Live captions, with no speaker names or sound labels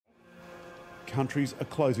countries are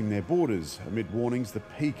closing their borders amid warnings the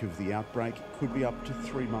peak of the outbreak could be up to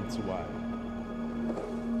 3 months away.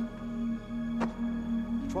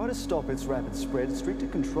 To try to stop its rapid spread, stricter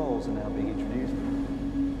controls are now being introduced.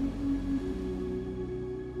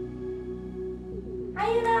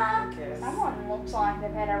 Hey there! Someone looks like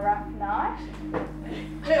they've had a rough night.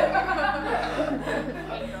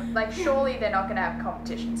 Like, surely they're not going to have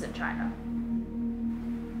competitions in China.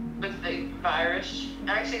 With the virus?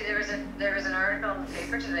 Actually, there was an article in the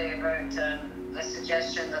paper today about a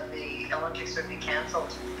suggestion that the Olympics would be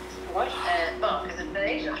cancelled. What? Well, because it's in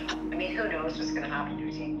Asia. I mean, who knows what's going to happen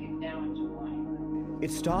between now and July.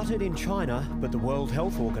 It started in China, but the World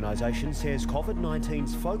Health Organization says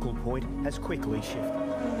COVID-19's focal point has quickly shifted.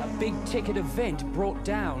 A big-ticket event brought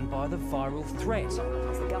down by the viral threat.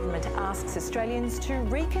 The government asks Australians to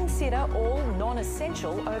reconsider all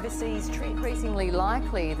non-essential overseas trips. Increasingly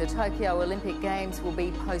likely the Tokyo Olympic Games will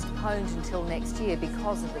be postponed until next year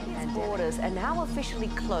because of the pandemic. Borders are now officially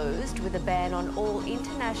closed with a ban on all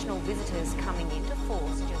international visitors coming into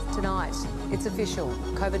force. Tonight, it's official.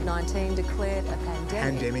 COVID-19 declared a pandemic. The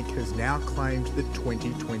pandemic has now claimed the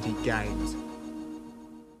 2020 Games.